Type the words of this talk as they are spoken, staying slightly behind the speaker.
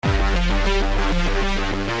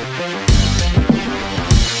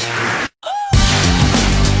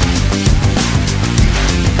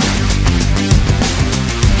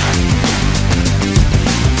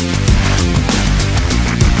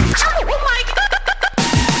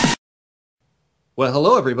Well,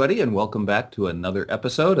 hello, everybody, and welcome back to another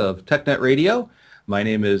episode of TechNet Radio. My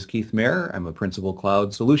name is Keith Mayer. I'm a Principal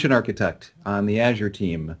Cloud Solution Architect on the Azure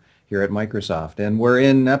team here at Microsoft. And we're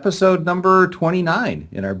in episode number 29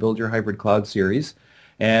 in our Build Your Hybrid Cloud series.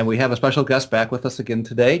 And we have a special guest back with us again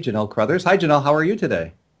today, Janelle Crothers. Hi, Janelle. How are you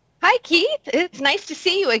today? Hi, Keith. It's nice to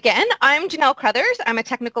see you again. I'm Janelle Crothers. I'm a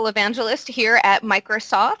technical evangelist here at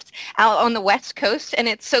Microsoft out on the West Coast, and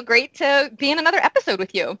it's so great to be in another episode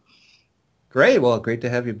with you. Great. Well, great to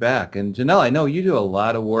have you back. And Janelle, I know you do a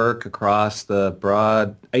lot of work across the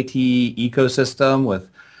broad IT ecosystem with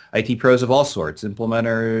IT pros of all sorts,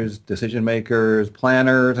 implementers, decision makers,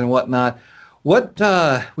 planners, and whatnot. When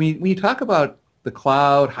you talk about the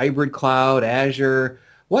cloud, hybrid cloud, Azure,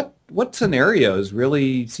 what scenarios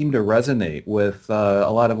really seem to resonate with a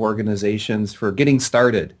lot of organizations for getting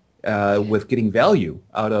started with getting value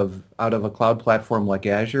out of a cloud platform like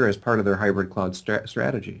Azure as part of their hybrid cloud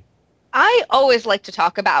strategy? I always like to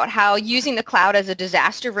talk about how using the cloud as a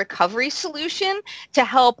disaster recovery solution to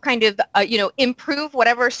help kind of, improve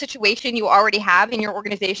whatever situation you already have in your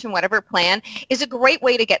organization, whatever plan, is a great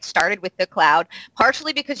way to get started with the cloud,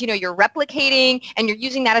 partially because, you're replicating and you're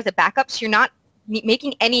using that as a backup, so you're not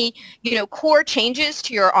making any, core changes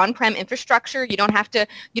to your on-prem infrastructure. You don't have to,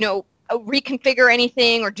 reconfigure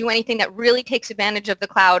anything or do anything that really takes advantage of the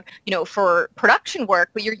cloud, for production work,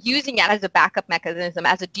 but you're using it as a backup mechanism,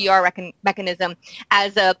 as a DR mechanism,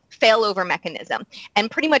 as a failover mechanism.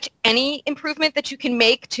 And pretty much any improvement that you can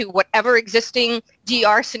make to whatever existing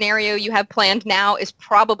DR scenario you have planned now is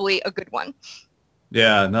probably a good one.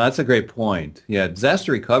 Yeah, no, that's a great point. Yeah,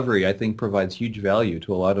 disaster recovery, I think, provides huge value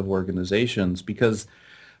to a lot of organizations because,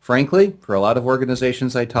 frankly, for a lot of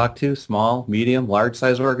organizations I talk to, small, medium,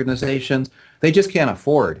 large-size organizations, they just can't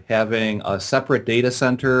afford having a separate data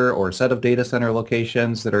center or set of data center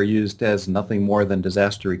locations that are used as nothing more than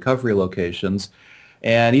disaster recovery locations.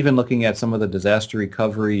 And even looking at some of the disaster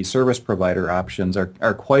recovery service provider options are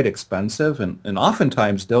quite expensive and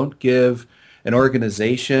oftentimes don't give an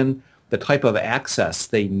organization the type of access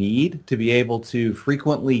they need to be able to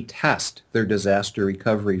frequently test their disaster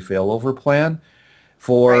recovery failover plan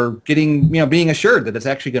for getting, being assured that it's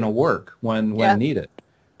actually going to work when needed.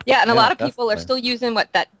 Yeah, and a Yeah, lot of people are definitely. still using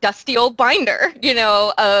that dusty old binder,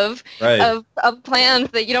 of Right. of plans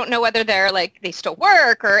that you don't know whether they still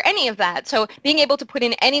work or any of that. So being able to put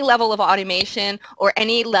in any level of automation or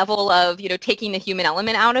any level of, taking the human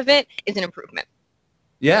element out of it is an improvement.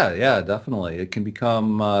 Yeah, definitely. It can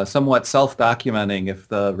become somewhat self-documenting if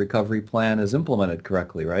the recovery plan is implemented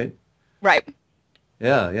correctly, right? Right.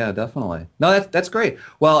 Yeah, definitely. No, that's great.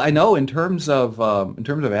 Well, I know in terms of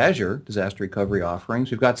Azure disaster recovery offerings,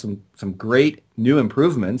 we've got some great new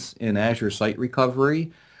improvements in Azure Site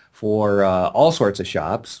Recovery for all sorts of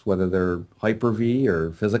shops, whether they're Hyper-V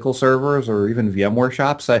or physical servers or even VMware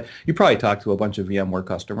shops. You probably talked to a bunch of VMware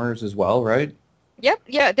customers as well, right? Yep.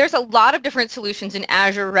 Yeah. There's a lot of different solutions in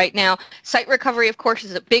Azure right now. Site recovery, of course,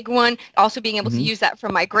 is a big one. Also being able to Mm-hmm. use that for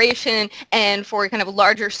migration and for kind of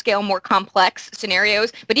larger scale, more complex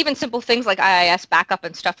scenarios. But even simple things like IIS backup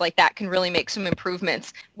and stuff like that can really make some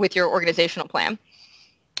improvements with your organizational plan.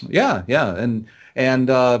 Yeah, and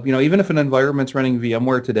even if an environment's running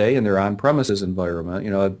VMware today and they're on-premises environment,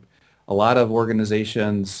 a lot of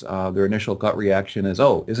organizations their initial gut reaction is,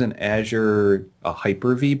 oh, isn't Azure a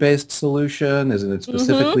Hyper-V based solution? Isn't it Mm-hmm.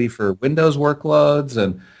 specifically for Windows workloads?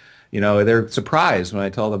 And they're surprised when I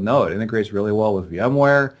tell them, no, it integrates really well with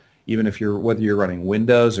VMware. Even if whether you're running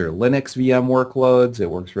Windows or Linux VM workloads, it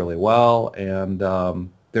works really well, and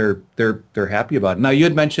they're happy about it. Now, you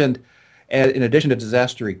had mentioned, in addition to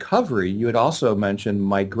disaster recovery, you had also mentioned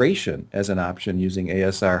migration as an option using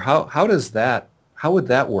ASR. How would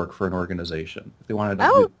that work for an organization if they wanted to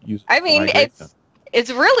Oh, use I for mean, migration?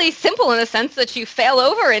 it's really simple in the sense that you fail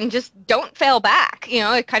over and just don't fail back.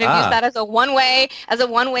 I kind of use Ah, that as a one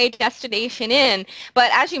way destination in.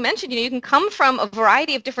 But as you mentioned, you can come from a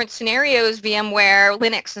variety of different scenarios, VMware,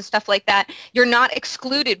 Linux, and stuff like that. You're not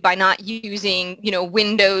excluded by not using,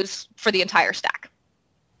 Windows for the entire stack.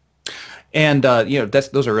 and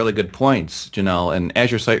those are really good points, Janelle. And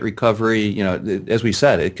Azure Site Recovery, as we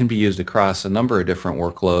said, it can be used across a number of different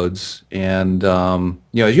workloads. And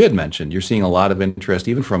as you had mentioned, you're seeing a lot of interest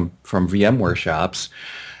even from VMware shops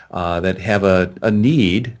that have a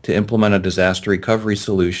need to implement a disaster recovery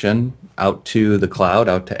solution out to the cloud,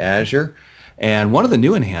 out to Azure. And one of the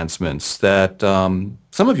new enhancements that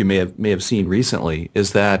some of you may have seen recently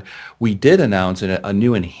is that we did announce a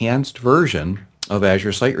new enhanced version of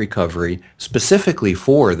Azure Site Recovery specifically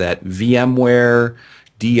for that VMware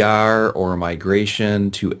DR or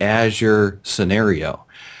migration to Azure scenario.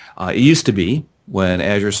 It used to be when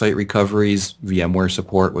Azure Site Recovery's VMware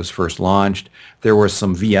support was first launched, there were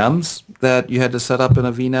some VMs that you had to set up in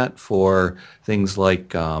a VNet for things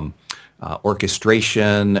like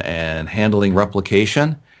orchestration and handling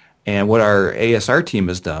replication. And what our ASR team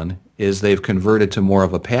has done is they've converted to more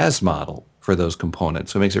of a PaaS model for those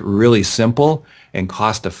components. So it makes it really simple and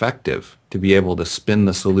cost effective to be able to spin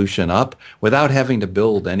the solution up without having to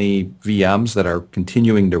build any VMs that are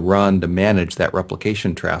continuing to run to manage that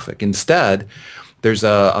replication traffic. Instead, there's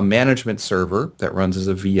a management server that runs as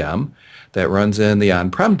a VM that runs in the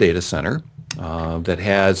on-prem data center that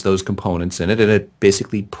has those components in it, and it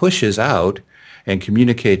basically pushes out and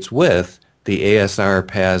communicates with the ASR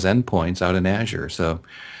PaaS endpoints out in Azure. So,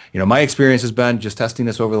 my experience has been just testing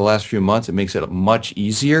this over the last few months. It makes it much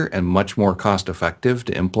easier and much more cost effective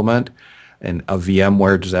to implement a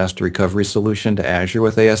VMware disaster recovery solution to Azure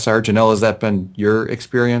with ASR. Janelle, has that been your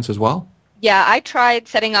experience as well? Yeah, I tried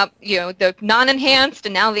setting up, the non-enhanced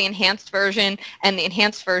and now the enhanced version, and the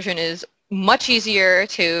enhanced version is much easier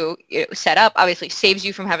to set up. Obviously saves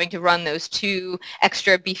you from having to run those 2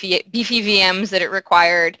 extra beefy VMs that it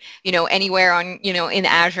required, anywhere on, in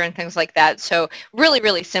Azure and things like that. So really,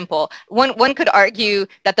 really simple. One could argue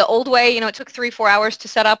that the old way, it took 3-4 hours to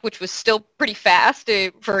set up, which was still pretty fast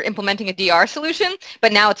for implementing a DR solution,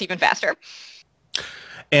 but now it's even faster.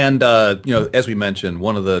 And, as we mentioned,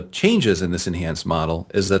 one of the changes in this enhanced model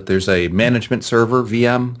is that there's a management server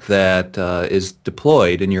VM that is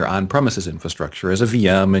deployed in your on-premises infrastructure as a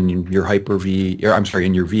VM in your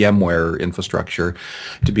in your VMware infrastructure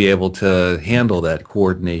to be able to handle that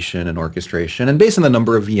coordination and orchestration. And based on the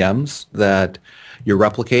number of VMs that you're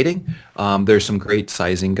replicating, there's some great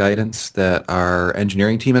sizing guidance that our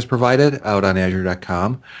engineering team has provided out on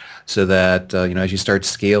Azure.com so that, as you start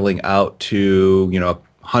scaling out to,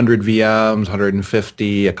 100 VMs,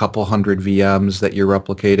 150, a couple hundred VMs that you're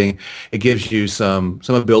replicating, it gives you some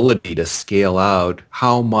ability to scale out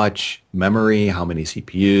how much memory, how many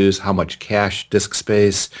CPUs, how much cache disk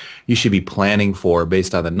space you should be planning for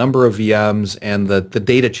based on the number of VMs and the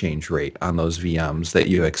data change rate on those VMs that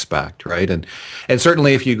you expect, right? And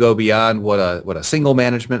certainly if you go beyond what a single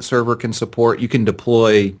management server can support, you can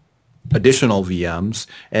deploy additional VMs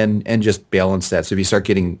and just balance that. So if you start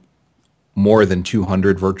getting more than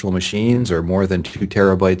 200 virtual machines or more than 2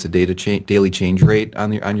 terabytes of daily change rate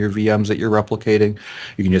on your VMs that you're replicating,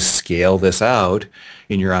 you can just scale this out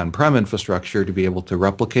in your on-prem infrastructure to be able to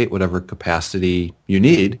replicate whatever capacity you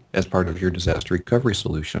need as part of your disaster recovery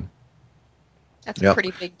solution. That's a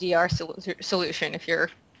pretty big DR solution if you're,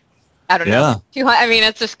 I don't know. I mean,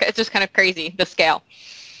 it's just kind of crazy, the scale.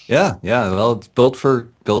 Yeah. Well, it's built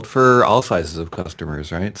for all sizes of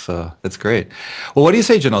customers, right? So that's great. Well, what do you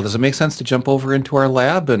say, Janelle? Does it make sense to jump over into our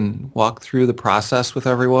lab and walk through the process with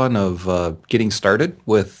everyone of getting started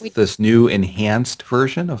with this new enhanced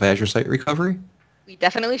version of Azure Site Recovery? We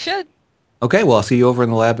definitely should. Okay. Well, I'll see you over in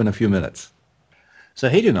the lab in a few minutes. So,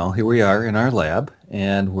 hey, Janelle, here we are in our lab,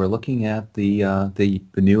 and we're looking at the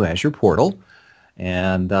new Azure portal,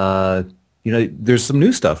 and there's some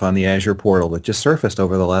new stuff on the Azure portal that just surfaced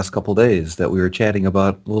over the last couple days that we were chatting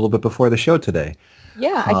about a little bit before the show today.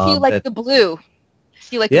 Yeah, I see the blue. I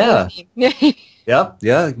see the blue theme.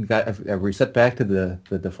 I've reset back to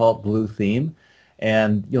the default blue theme.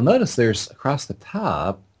 And you'll notice there's across the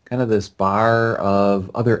top kind of this bar of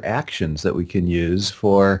other actions that we can use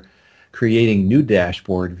for creating new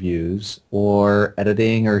dashboard views or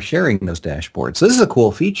editing or sharing those dashboards. So this is a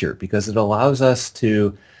cool feature because it allows us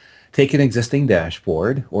to take an existing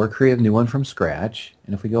dashboard or create a new one from scratch.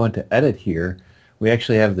 And if we go into edit here, we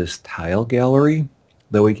actually have this tile gallery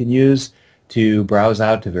that we can use to browse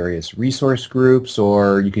out to various resource groups,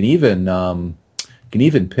 or you can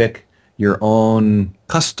even pick your own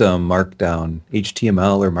custom Markdown,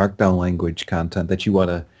 HTML or Markdown language content that you want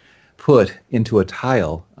to put into a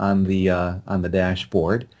tile on the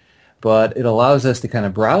dashboard. But it allows us to kind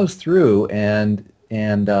of browse through and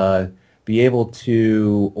be able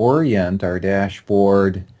to orient our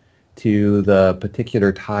dashboard to the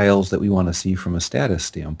particular tiles that we want to see from a status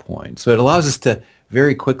standpoint. So it allows us to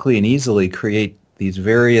very quickly and easily create these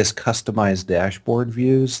various customized dashboard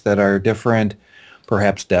views that are different,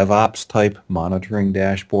 perhaps DevOps type monitoring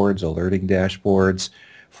dashboards, alerting dashboards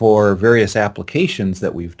for various applications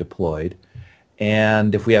that we've deployed.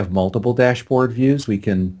 And if we have multiple dashboard views, we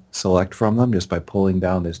can select from them just by pulling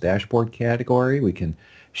down this dashboard category. We can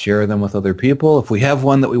share them with other people. If we have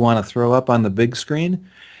one that we want to throw up on the big screen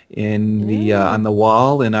in the on the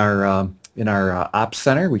wall in our ops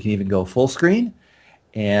center, we can even go full screen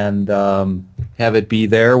and have it be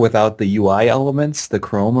there without the UI elements, the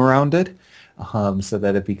Chrome around it, so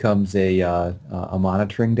that it becomes a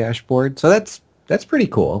monitoring dashboard. So that's That's pretty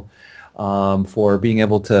cool for being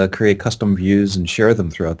able to create custom views and share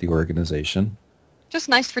them throughout the organization. Just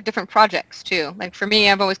nice for different projects too. Like for me,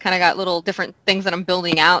 I've always kind of got little different things that I'm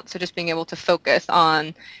building out, so just being able to focus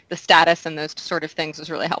on the status and those sort of things is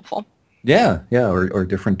really helpful. Yeah, yeah, or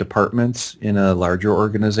different departments in a larger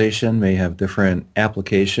organization may have different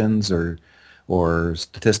applications or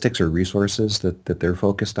statistics or resources that they're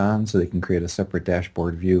focused on, so they can create a separate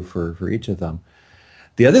dashboard view for each of them.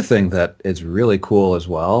 The other thing that is really cool as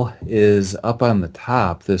well is up on the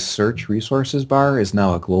top, this search resources bar is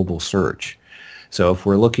now a global search. So if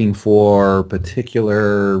we're looking for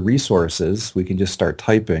particular resources, we can just start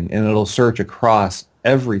typing and it'll search across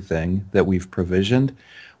everything that we've provisioned,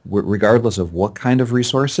 regardless of what kind of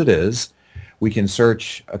resource it is. We can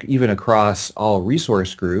search even across all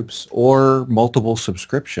resource groups or multiple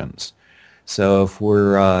subscriptions. So if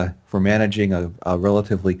we're managing a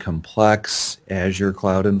relatively complex Azure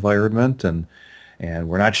cloud environment and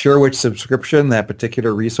we're not sure which subscription that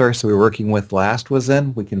particular resource we were working with last was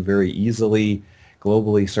in, we can very easily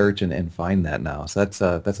globally search and find that now. So that's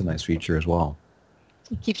a nice feature as well.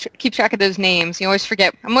 Keep track of those names. You always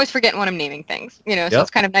forget. I'm always forgetting when I'm naming things. So Yep.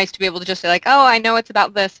 it's kind of nice to be able to just say like, oh, I know it's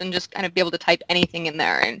about this, and just kind of be able to type anything in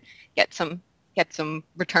there and get some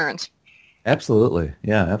returns. Absolutely.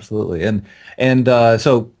 Yeah, absolutely. And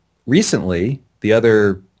so recently, the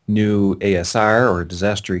other new ASR or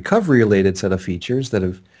disaster recovery related set of features that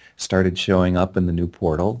have started showing up in the new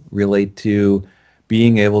portal relate to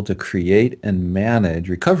being able to create and manage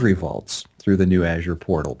recovery vaults through the new Azure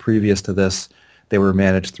portal. Previous to this, they were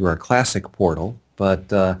managed through our classic portal,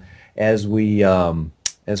 but as we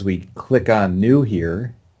click on new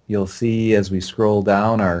here, you'll see as we scroll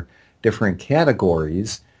down our different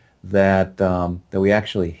categories that we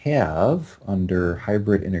actually have under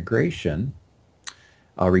hybrid integration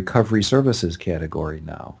a recovery services category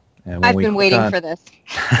now. And when I've we been click waiting on for this.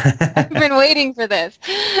 I've been waiting for this.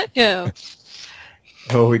 Yeah.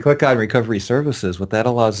 when we click on recovery services, what that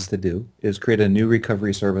allows us to do is create a new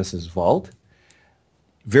recovery services vault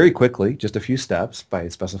very quickly, just a few steps by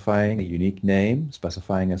specifying a unique name,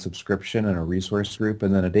 specifying a subscription and a resource group,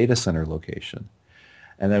 and then a data center location.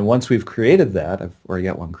 And then once we've created that, I've already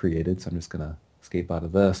got one created, so I'm just going to escape out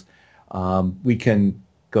of this, we can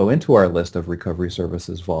go into our list of recovery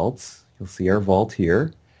services vaults. You'll see our vault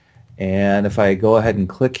here. And if I go ahead and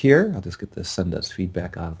click here, I'll just get this send us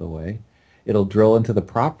feedback out of the way. It'll drill into the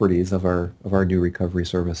properties of our new recovery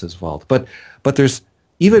services vault. But there's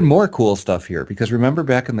even more cool stuff here, because remember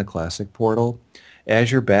back in the classic portal,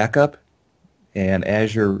 Azure Backup and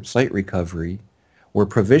Azure Site Recovery were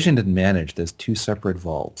provisioned and managed as two separate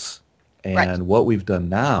vaults. And Right. what we've done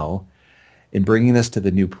now in bringing this to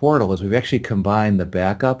the new portal is we've actually combined the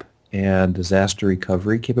backup and disaster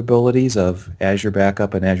recovery capabilities of Azure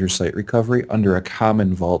Backup and Azure Site Recovery under a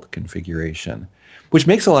common vault configuration, which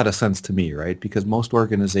makes a lot of sense to me, right? Because most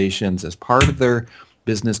organizations, as part of their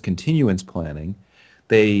business continuance planning,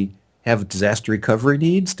 they have disaster recovery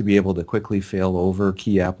needs to be able to quickly fail over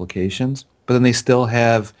key applications, but then they still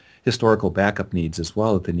have historical backup needs as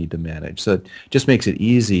well that they need to manage. So it just makes it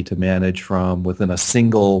easy to manage from within a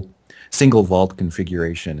single vault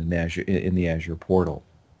configuration in Azure, in the Azure portal.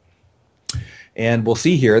 And we'll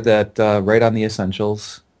see here that right on the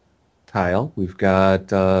Essentials tile, we've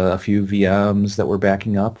got a few VMs that we're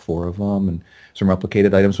backing up, 4 of them, and some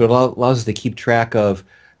replicated items. So it allows us to keep track of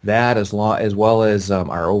that as well as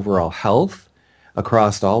our overall health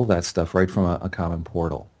across all of that stuff right from a common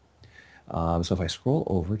portal. So if I scroll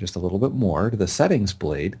over just a little bit more to the settings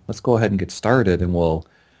blade, let's go ahead and get started, and we'll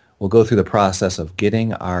go through the process of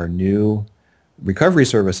getting our new recovery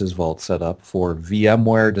services vault set up for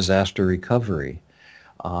VMware disaster recovery.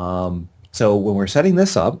 So when we're setting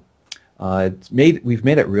this up, we've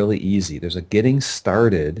made it really easy. There's a getting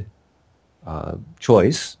started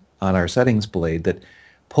choice on our settings blade that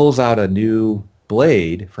pulls out a new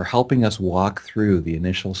blade for helping us walk through the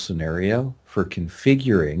initial scenario for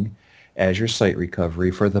configuring Azure Site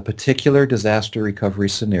Recovery for the particular disaster recovery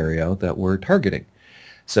scenario that we're targeting.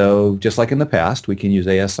 So just like in the past, we can use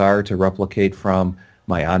ASR to replicate from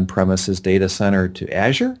my on-premises data center to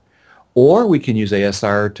Azure, or we can use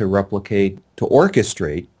ASR to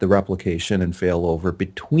orchestrate the replication and failover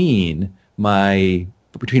between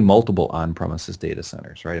multiple on-premises data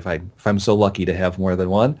centers, right? If I'm so lucky to have more than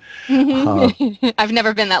one. I've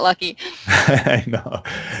never been that lucky. I know.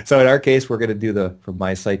 So in our case, we're going to do from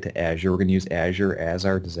my site to Azure. We're going to use Azure as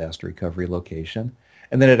our disaster recovery location.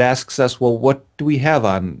 And then it asks us, well, what do we have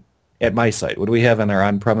at my site? What do we have on our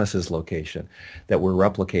on-premises location that we're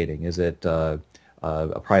replicating? Is it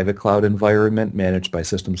a private cloud environment managed by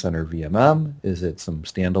System Center VMM? Is it some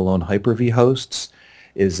standalone Hyper-V hosts?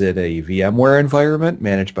 Is it a VMware environment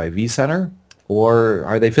managed by vCenter? Or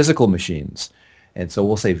are they physical machines? And so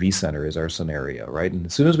we'll say vCenter is our scenario, right? And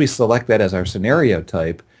as soon as we select that as our scenario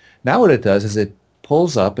type, now what it does is it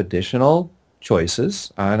pulls up additional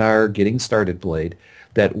choices on our Getting Started blade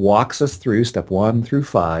that walks us through step 1 through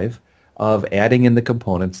 5 of adding in the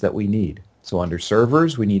components that we need. So under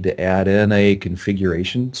servers, we need to add in a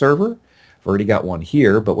configuration server. I've already got one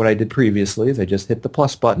here, but what I did previously is I just hit the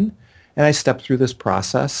plus button and I stepped through this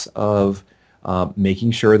process of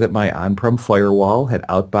making sure that my on-prem firewall had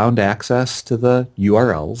outbound access to the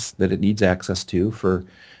URLs that it needs access to for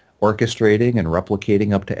orchestrating and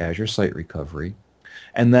replicating up to Azure Site Recovery.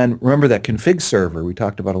 And then remember that config server we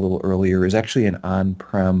talked about a little earlier is actually an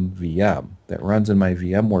on-prem VM that runs in my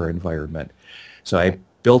VMware environment. So I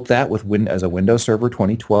built that with as a Windows Server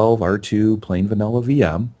 2012 R2 plain vanilla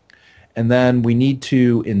VM. And then we need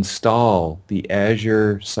to install the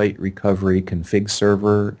Azure Site Recovery config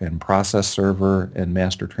server and process server and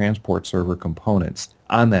master transport server components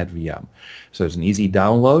on that VM. So there's an easy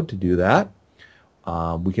download to do that.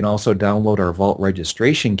 We can also download our Vault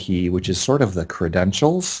registration key, which is sort of the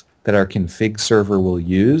credentials that our config server will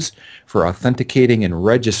use for authenticating and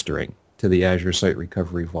registering to the Azure Site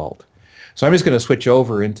Recovery Vault. So I'm just going to switch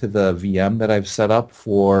over into the VM that I've set up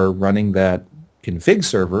for running that config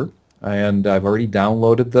server. And I've already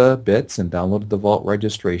downloaded the bits and downloaded the Vault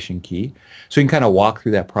registration key. So you can kind of walk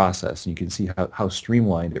through that process and you can see how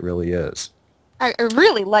streamlined it really is. I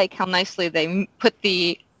really like how nicely they put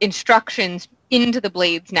the instructions into the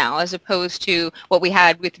blades now, as opposed to what we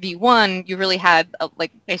had with V1. You really had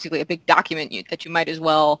basically a big document that you might as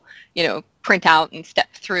well, print out and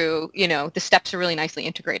step through. The steps are really nicely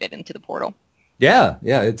integrated into the portal. Yeah,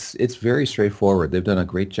 it's very straightforward. They've done a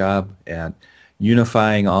great job at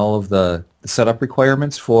unifying all of the setup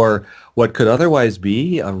requirements for what could otherwise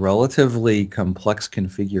be a relatively complex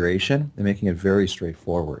configuration and making it very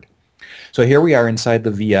straightforward. So here we are inside the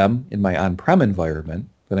VM in my on-prem environment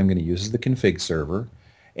that I'm going to use as the config server,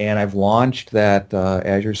 and I've launched that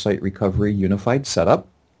Azure Site Recovery Unified Setup.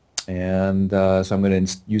 And so I'm going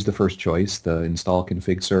to use the first choice, the install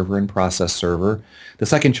config server and process server. The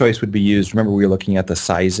second choice would be used, remember we were looking at the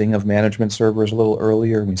sizing of management servers a little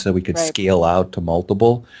earlier, and we said we could scale out to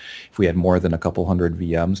multiple if we had more than a couple hundred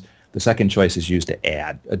VMs. The second choice is used to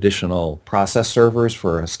add additional process servers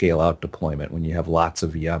for a scale out deployment when you have lots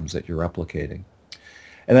of VMs that you're replicating.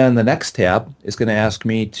 And then the next tab is going to ask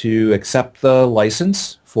me to accept the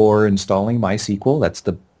license for installing MySQL. That's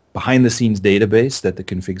the behind-the-scenes database that the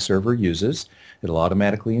config server uses. It'll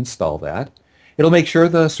automatically install that. It'll make sure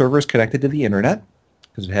the server is connected to the internet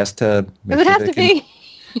because it has to. It has to be.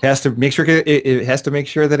 It has to make sure it has to make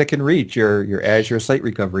sure that it can reach your Azure Site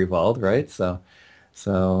Recovery Vault, right? So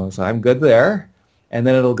I'm good there. And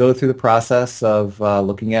then it'll go through the process of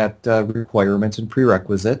looking at requirements and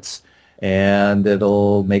prerequisites. And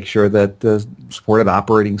it'll make sure that the supported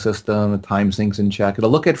operating system, the time sinks in check.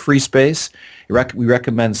 It'll look at free space. We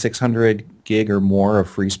recommend 600 gig or more of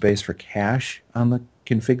free space for cache on the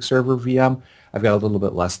config server VM. I've got a little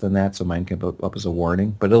bit less than that, so mine can go up as a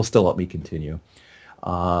warning, but it'll still let me continue.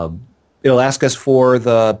 It'll ask us for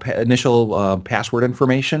the initial password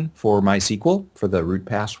information for MySQL, for the root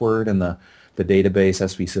password and the database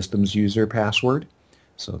SV Systems user password.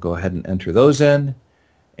 So go ahead and enter those in.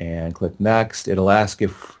 And click Next. It'll ask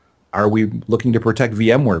are we looking to protect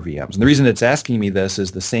VMware VMs? And the reason it's asking me this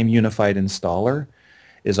is the same unified installer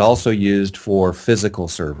is also used for physical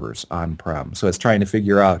servers on-prem. So it's trying to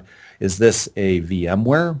figure out, is this a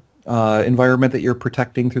VMware environment that you're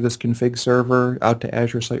protecting through this config server out to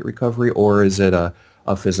Azure Site Recovery, or is it a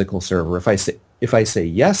physical server? If I say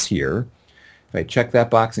yes here, if I check that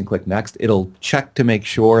box and click Next, it'll check to make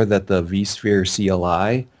sure that the vSphere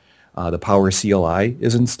CLI the Power CLI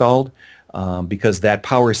is installed because that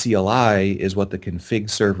Power CLI is what the config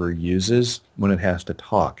server uses when it has to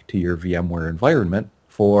talk to your VMware environment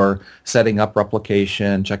for setting up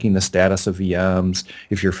replication, checking the status of VMs,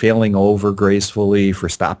 if you're failing over gracefully, for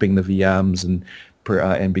stopping the VMs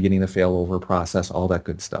and beginning the failover process, all that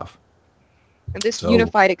good stuff. And this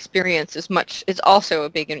unified experience is also a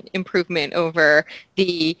big improvement over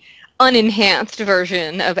the unenhanced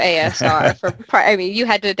version of ASR. You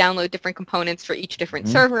had to download different components for each different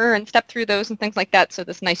server and step through those and things like that. So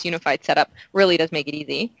this nice unified setup really does make it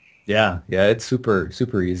easy. Yeah, it's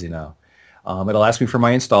super easy now. It'll ask me for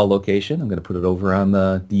my install location. I'm going to put it over on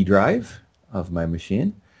the D drive of my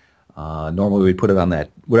machine. Normally we put it on that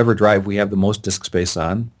whatever drive we have the most disk space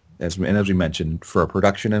on. As we mentioned, for a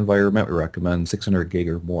production environment, we recommend 600 gig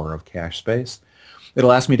or more of cache space.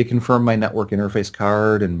 It'll ask me to confirm my network interface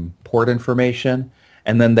card and port information,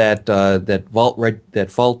 and then that vault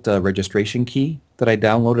registration key that I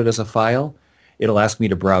downloaded as a file. It'll ask me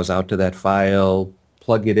to browse out to that file,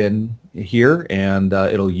 plug it in here, and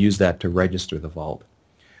it'll use that to register the vault.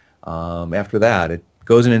 After that, it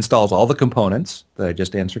goes and installs all the components that I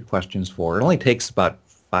just answered questions for. It only takes about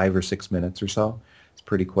 5 or 6 minutes or so. It's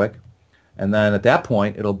pretty quick. And then at that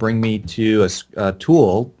point, it'll bring me to a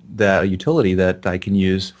tool, a utility that I can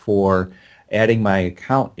use for adding my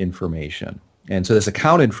account information. And so this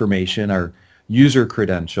account information are user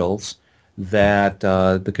credentials that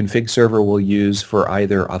the config server will use for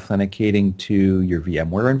either authenticating to your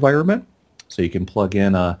VMware environment. So you can plug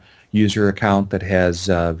in a user account that has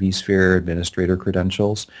vSphere administrator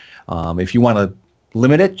credentials. If you want to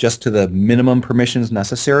limit it just to the minimum permissions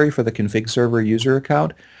necessary for the config server user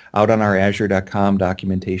account, out on our azure.com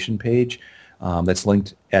documentation page, that's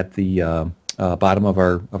linked at the bottom of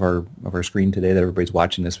our screen today that everybody's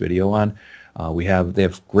watching this video on. They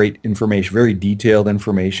have great information, very detailed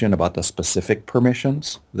information about the specific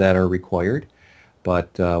permissions that are required. But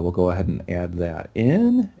we'll go ahead and add that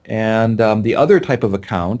in. And the other type of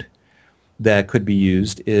account that could be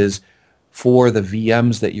used is for the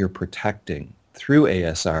VMs that you're protecting. Through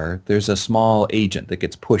ASR, there's a small agent that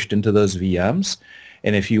gets pushed into those VMs.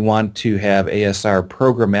 And if you want to have ASR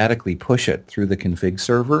programmatically push it through the config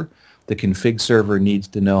server needs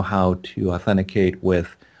to know how to authenticate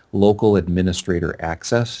with local administrator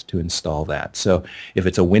access to install that. So if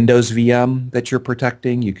it's a Windows VM that you're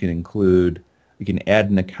protecting, you can add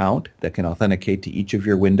an account that can authenticate to each of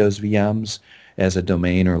your Windows VMs as a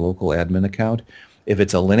domain or local admin account. If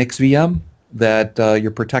it's a Linux VM that you're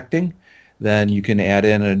protecting, then you can add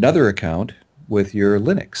in another account with your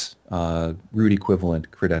Linux root equivalent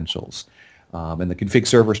credentials. And the config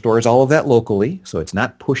server stores all of that locally, so it's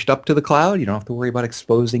not pushed up to the cloud. You don't have to worry about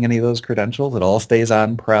exposing any of those credentials. It all stays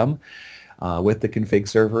on-prem with the config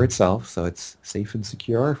server itself, so it's safe and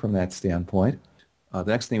secure from that standpoint. The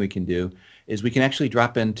next thing we can do is we can actually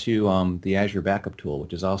drop into the Azure Backup tool,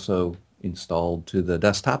 which is also installed to the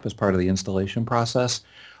desktop as part of the installation process.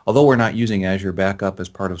 Although we're not using Azure Backup as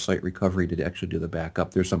part of Site Recovery to actually do the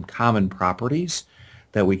backup, there's some common properties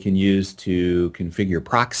that we can use to configure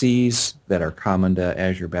proxies that are common to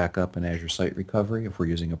Azure Backup and Azure Site Recovery if we're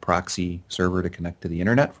using a proxy server to connect to the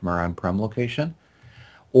internet from our on-prem location.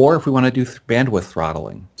 Or if we want to do bandwidth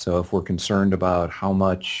throttling. So if we're concerned about how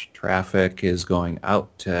much traffic is going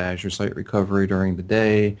out to Azure Site Recovery during the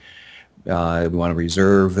day, we want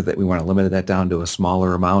to limit that down to a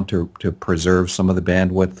smaller amount to preserve some of the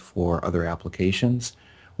bandwidth for other applications.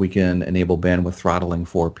 We can enable bandwidth throttling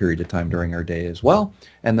for a period of time during our day as well,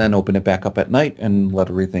 and then open it back up at night and let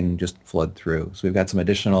everything just flood through. So we've got some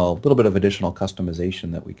little bit of additional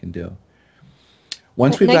customization that we can do.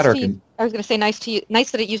 Once we've got our... I was going to say nice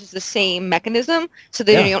that it uses the same mechanism so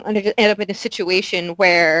that you don't end up in a situation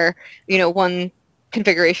where, one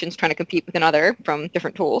configuration is trying to compete with another from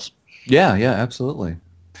different tools. Yeah, absolutely.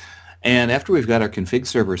 And after we've got our config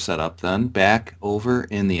server set up, then back over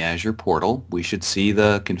in the Azure portal, we should see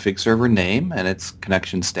the config server name and its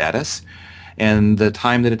connection status and the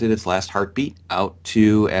time that it did its last heartbeat out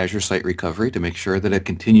to Azure Site Recovery to make sure that it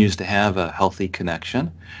continues to have a healthy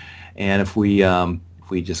connection. And if we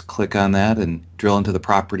just click on that and drill into the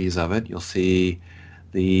properties of it, you'll see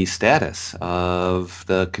the status of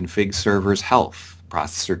the config server's health.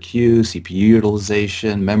 Processor queue, CPU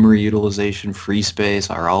utilization, memory utilization, free space,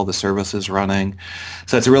 are all the services running?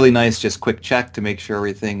 So it's a really nice just quick check to make sure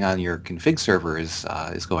everything on your config server is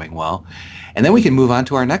going well. And then we can move on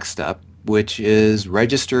to our next step, which is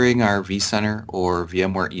registering our vCenter or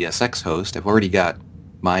VMware ESX host. I've already got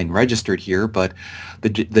mine registered here, but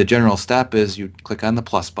the general step is you click on the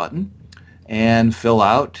plus button and fill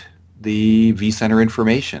out the vCenter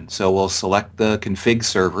information. So we'll select the config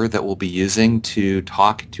server that we'll be using to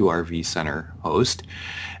talk to our vCenter host,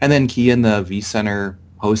 and then key in the vCenter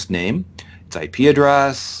host name, its IP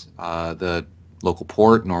address, the local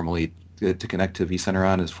port normally to connect to vCenter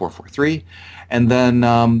on is 443, and then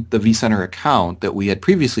the vCenter account that we had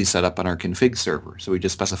previously set up on our config server. So we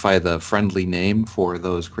just specify the friendly name for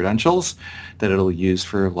those credentials that it'll use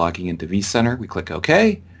for logging into vCenter. We click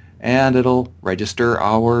OK, and it'll register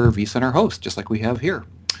our vCenter host, just like we have here.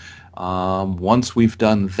 Once we've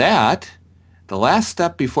done that, the last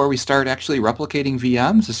step before we start actually replicating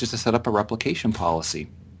VMs is just to set up a replication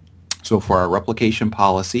policy. So for our replication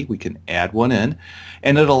policy, we can add one in,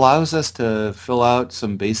 and it allows us to fill out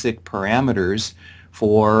some basic parameters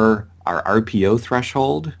for our RPO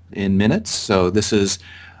threshold in minutes. So this is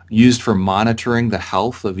used for monitoring the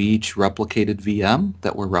health of each replicated VM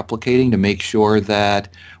that we're replicating to make sure that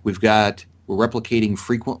we're replicating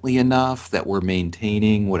frequently enough that we're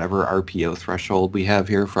maintaining whatever RPO threshold we have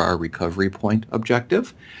here for our recovery point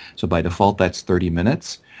objective. So by default, that's 30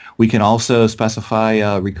 minutes. We can also specify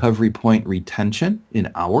a recovery point retention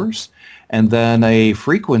in hours, and then a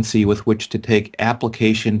frequency with which to take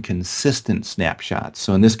application consistent snapshots.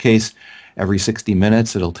 So in this case, every 60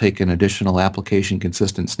 minutes, it'll take an additional application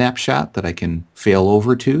consistent snapshot that I can fail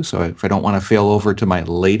over to. So if I don't want to fail over to my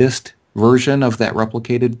latest version of that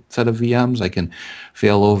replicated set of VMs, I can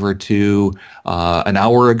fail over to an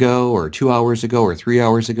hour ago or 2 hours ago or 3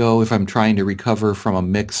 hours ago if I'm trying to recover from a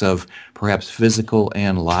mix of perhaps physical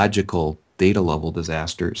and logical data level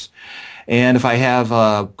disasters. And if I have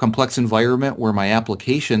a complex environment where my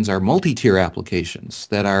applications are multi-tier applications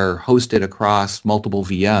that are hosted across multiple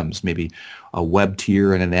VMs, maybe a web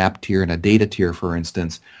tier and an app tier and a data tier, for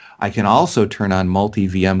instance, I can also turn on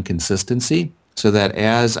multi-VM consistency so that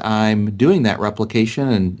as I'm doing that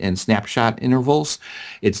replication and snapshot intervals,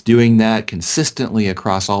 it's doing that consistently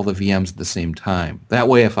across all the VMs at the same time. That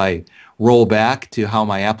way, if I roll back to how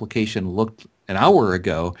my application looked an hour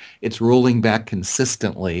ago, it's rolling back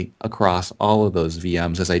consistently across all of those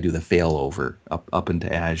VMs as I do the failover up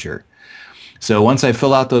into Azure. So once I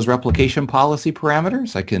fill out those replication policy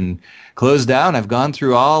parameters, I can close down. I've gone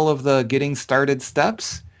through all of the getting started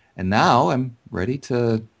steps, and now I'm ready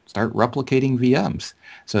to start replicating VMs.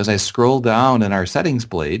 So as I scroll down in our settings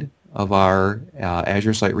blade of our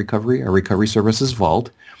Azure Site Recovery, our Recovery Services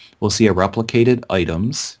Vault, we'll see a replicated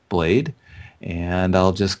items blade. And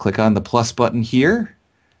I'll just click on the plus button here,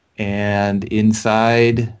 and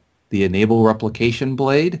inside the enable replication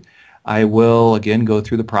blade, I will again go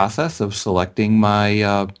through the process of selecting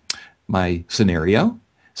my my scenario.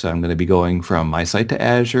 So I'm going to be going from my site to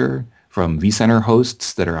Azure, from vCenter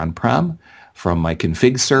hosts that are on-prem, from my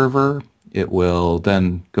config server. It will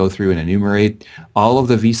then go through and enumerate all of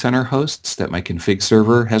the vCenter hosts that my config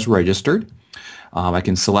server has registered. I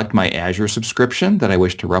can select my Azure subscription that I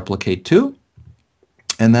wish to replicate to.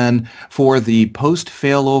 And then for the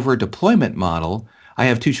post-failover deployment model, I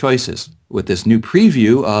have two choices. With this new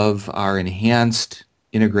preview of our enhanced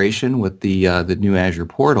integration with the new Azure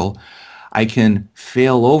portal, I can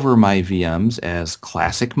fail over my VMs as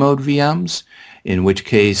classic mode VMs, in which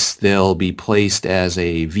case they'll be placed as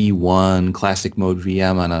a V1 classic mode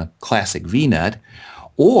VM on a classic VNet,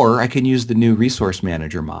 or I can use the new resource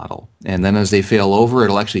manager model. And then as they fail over,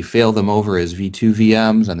 it'll actually fail them over as V2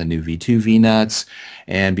 VMs on the new V2 VNets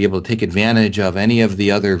and be able to take advantage of any of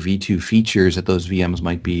the other V2 features that those VMs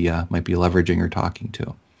might be leveraging or talking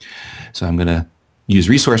to. So I'm going to use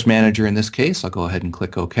resource manager in this case. I'll go ahead and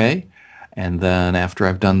click OK. And then after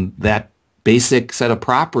I've done that basic set of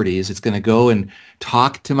properties, it's going to go and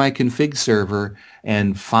talk to my config server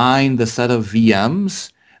and find the set of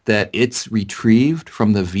VMs that it's retrieved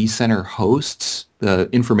from the vCenter hosts, the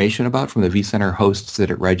information about from the vCenter hosts that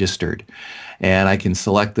it registered. And I can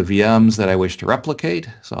select the VMs that I wish to replicate.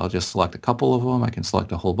 So I'll just select a couple of them. I can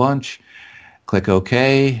select a whole bunch, click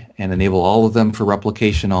OK, and enable all of them for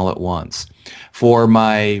replication all at once. For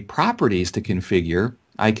my properties to configure,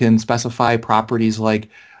 I can specify properties like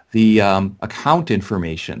the account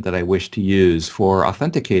information that I wish to use for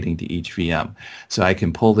authenticating to each VM. So I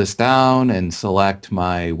can pull this down and select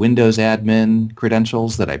my Windows admin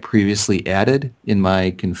credentials that I previously added in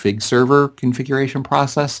my config server configuration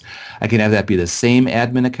process. I can have that be the same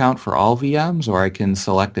admin account for all VMs, or I can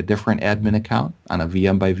select a different admin account on a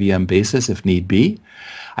VM by VM basis if need be.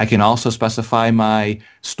 I can also specify my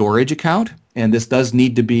storage account, and this does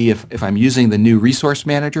need to be, if I'm using the new resource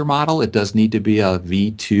manager model, it does need to be a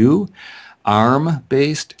V2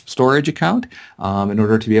 ARM-based storage account in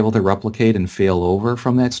order to be able to replicate and fail over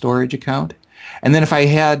from that storage account. And then if I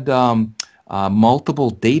had multiple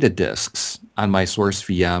data disks on my source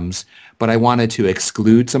VMs, but I wanted to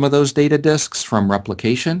exclude some of those data disks from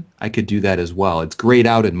replication, I could do that as well. It's grayed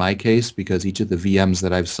out in my case because each of the VMs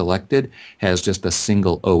that I've selected has just a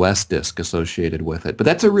single OS disk associated with it. But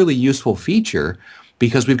that's a really useful feature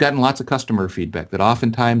because we've gotten lots of customer feedback that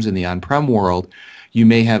oftentimes in the on-prem world, you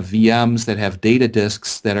may have VMs that have data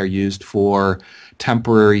disks that are used for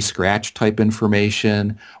temporary scratch type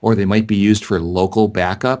information, or they might be used for local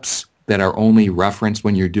backups that are only referenced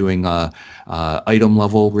when you're doing a item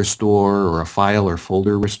level restore or a file or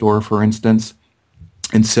folder restore, for instance.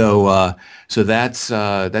 And so that's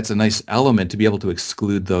a nice element to be able to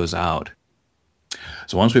exclude those out.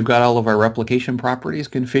 So once we've got all of our replication properties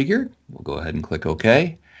configured, we'll go ahead and click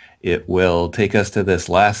OK. It will take us to this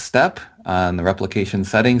last step on the replication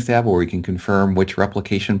settings tab where we can confirm which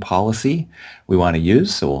replication policy we want to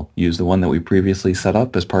use. So we'll use the one that we previously set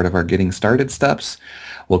up as part of our getting started steps.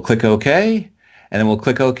 We'll click OK, and then we'll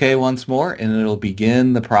click OK once more, and it'll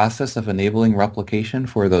begin the process of enabling replication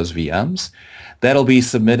for those VMs. That'll be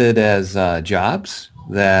submitted as jobs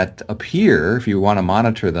that appear, if you want to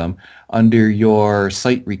monitor them, under your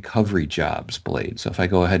Site Recovery Jobs blade. So if I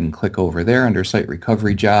go ahead and click over there under Site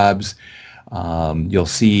Recovery Jobs, you'll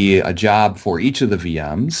see a job for each of the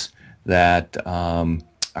VMs that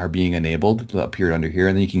are being enabled appeared under here,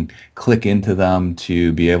 and then you can click into them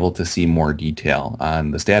to be able to see more detail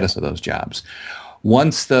on the status of those jobs.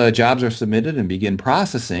 Once the jobs are submitted and begin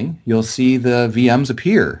processing, you'll see the VMs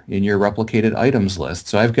appear in your replicated items list.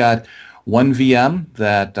 So I've got one VM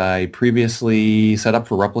that I previously set up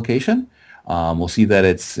for replication. We'll see that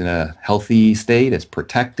it's in a healthy state. It's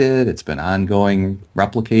protected. It's been ongoing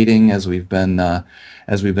replicating as we've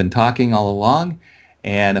been talking all along.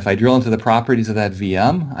 And if I drill into the properties of that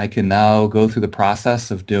VM, I can now go through the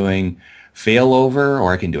process of doing failover,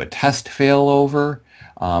 or I can do a test failover.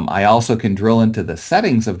 I also can drill into the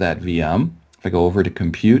settings of that VM. If I go over to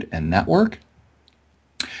Compute and Network,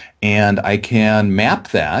 and I can map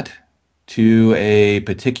that to a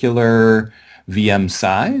particular VM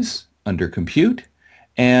size under Compute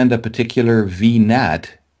and a particular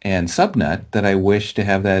VNet and subnet that I wish to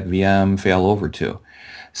have that VM fail over to.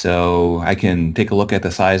 So I can take a look at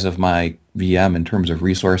the size of my VM in terms of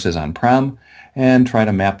resources on-prem and try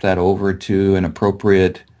to map that over to an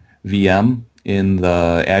appropriate VM in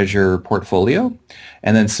the Azure portfolio.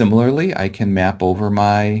 And then similarly, I can map over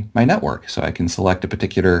my network. So I can select a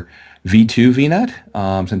particular V2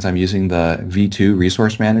 VNet, since I'm using the V2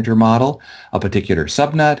 Resource Manager model, a particular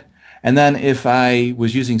subnet. And then if I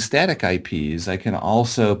was using static IPs, I can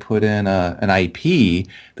also put in an IP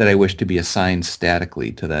that I wish to be assigned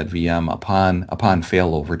statically to that VM upon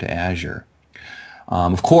failover to Azure.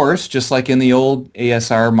 Of course, just like in the old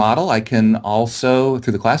ASR model, I can also,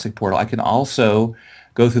 through the Classic portal, I can also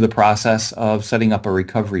go through the process of setting up a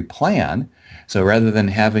recovery plan. So rather than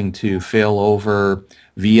having to fail over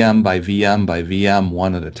VM by VM by VM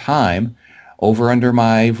one at a time, over under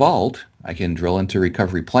my vault, I can drill into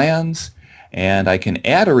recovery plans, and I can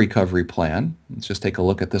add a recovery plan. Let's just take a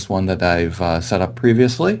look at this one that I've set up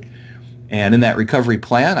previously. And in that recovery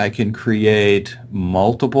plan, I can create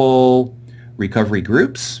multiple recovery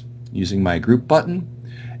groups using my group button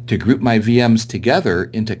to group my VMs together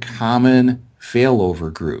into common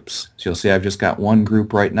failover groups. So you'll see I've just got one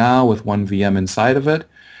group right now with one VM inside of it,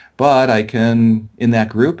 but I can, in that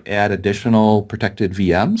group, add additional protected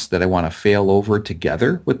VMs that I want to fail over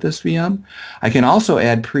together with this VM. I can also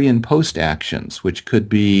add pre and post actions, which could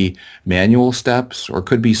be manual steps or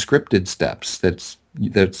could be scripted steps that's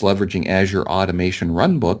leveraging Azure automation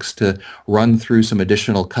runbooks to run through some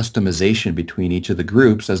additional customization between each of the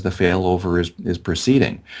groups as the failover is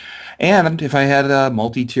proceeding. And if I had a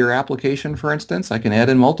multi-tier application, for instance, I can add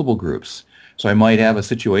in multiple groups. So I might have a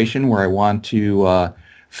situation where I want to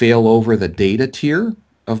fail over the data tier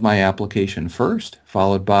of my application first,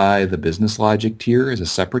 followed by the business logic tier as a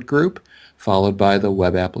separate group, followed by the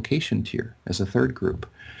web application tier as a third group.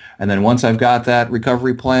 And then once I've got that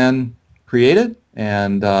recovery plan created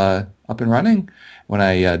and up and running, when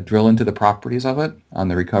I drill into the properties of it on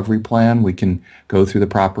the recovery plan, we can go through the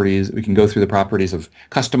properties. We can go through the properties of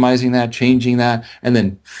customizing that, changing that, and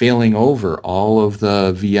then failing over all of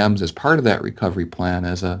the VMs as part of that recovery plan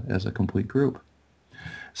as a complete group.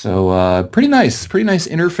 So pretty nice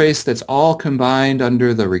interface that's all combined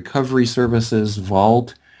under the Recovery Services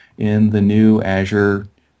Vault in the new Azure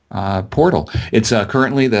portal. It's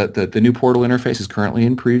currently, the new portal interface is currently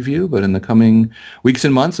in preview, but in the coming weeks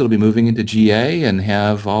and months it'll be moving into GA and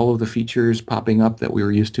have all of the features popping up that we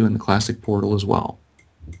were used to in the Classic portal as well.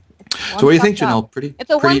 So what do you think, Janelle? It's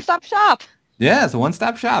a one-stop shop. Yeah, it's a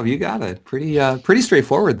one-stop shop. You got it. Pretty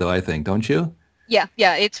straightforward though, I think, don't you? Yeah,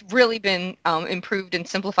 it's really been improved and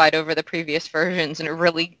simplified over the previous versions, and it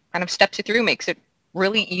really kind of steps you through, makes it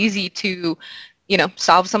really easy to,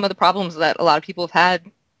 solve some of the problems that a lot of people have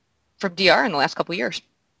had from DR in the last couple of years.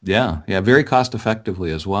 Yeah, very cost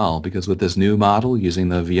effectively as well, because with this new model using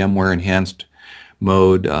the VMware enhanced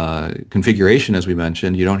mode configuration, as we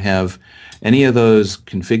mentioned, you don't have any of those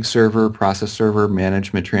config server, process server,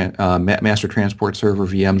 management, master transport server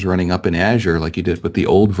VMs running up in Azure like you did with the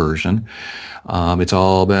old version. It's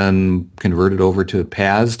all been converted over to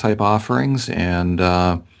PaaS type offerings, and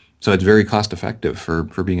So it's very cost effective for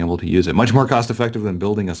being able to use it. Much more cost effective than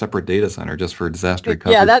building a separate data center just for disaster Yeah,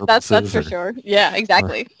 recovery that's purposes, for sure. Yeah, or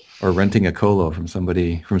exactly. or renting a colo from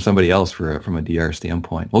somebody else from a DR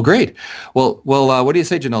standpoint. Well, great. What do you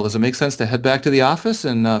say, Janelle? Does it make sense to head back to the office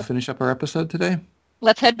and finish up our episode today?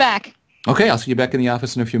 Let's head back. Okay, I'll see you back in the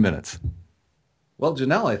office in a few minutes. Well,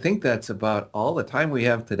 Janelle, I think that's about all the time we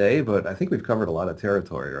have today, but I think we've covered a lot of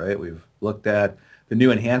territory, right? We've looked at the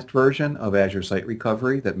new enhanced version of Azure Site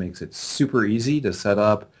Recovery that makes it super easy to set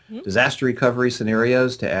up Mhm. disaster recovery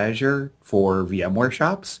scenarios to Azure for VMware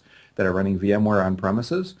shops that are running VMware on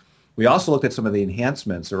premises. We also looked at some of the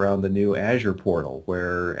enhancements around the new Azure portal,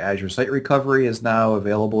 where Azure Site Recovery is now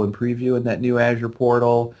available in preview in that new Azure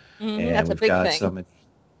portal. And That's a we've big got thing. some,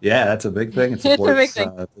 yeah, that's a big thing. It It's a big supports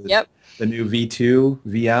thing. Yep. the new V2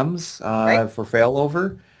 VMs Right. for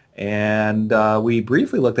failover. And we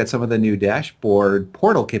briefly looked at some of the new dashboard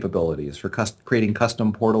portal capabilities for creating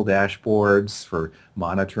custom portal dashboards for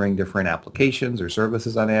monitoring different applications or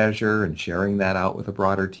services on Azure and sharing that out with a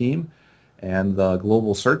broader team. And the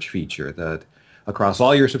global search feature that across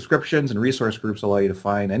all your subscriptions and resource groups allow you to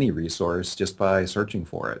find any resource just by searching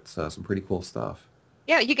for it. So some pretty cool stuff.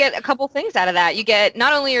 Yeah, you get a couple things out of that. You get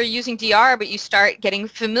not only are you using DR, but you start getting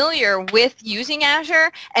familiar with using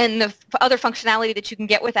Azure and the other functionality that you can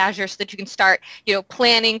get with Azure so that you can start,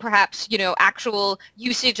 planning perhaps, actual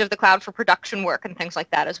usage of the cloud for production work and things like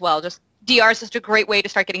that as well. Just DR is just a great way to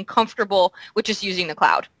start getting comfortable with just using the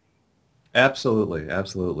cloud. Absolutely,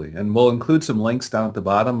 absolutely. And we'll include some links down at the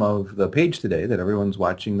bottom of the page today that everyone's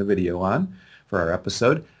watching the video on for our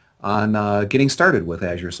episode on getting started with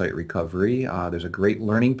Azure Site Recovery. There's a great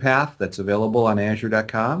learning path that's available on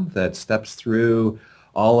azure.com that steps through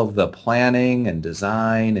all of the planning and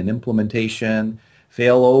design and implementation,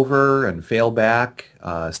 failover and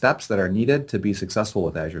failback steps that are needed to be successful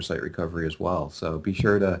with Azure Site Recovery as well. So be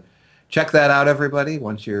sure to check that out, everybody,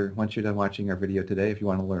 once you're done watching our video today if you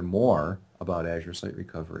want to learn more about Azure Site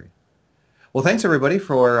Recovery. Well, thanks, everybody,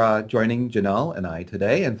 for joining Janelle and I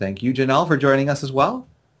today. And thank you, Janelle, for joining us as well.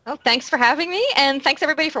 Well, thanks for having me, and thanks,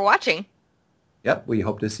 everybody, for watching. Yep, we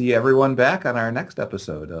hope to see everyone back on our next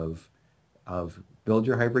episode of Build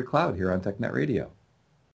Your Hybrid Cloud here on TechNet Radio.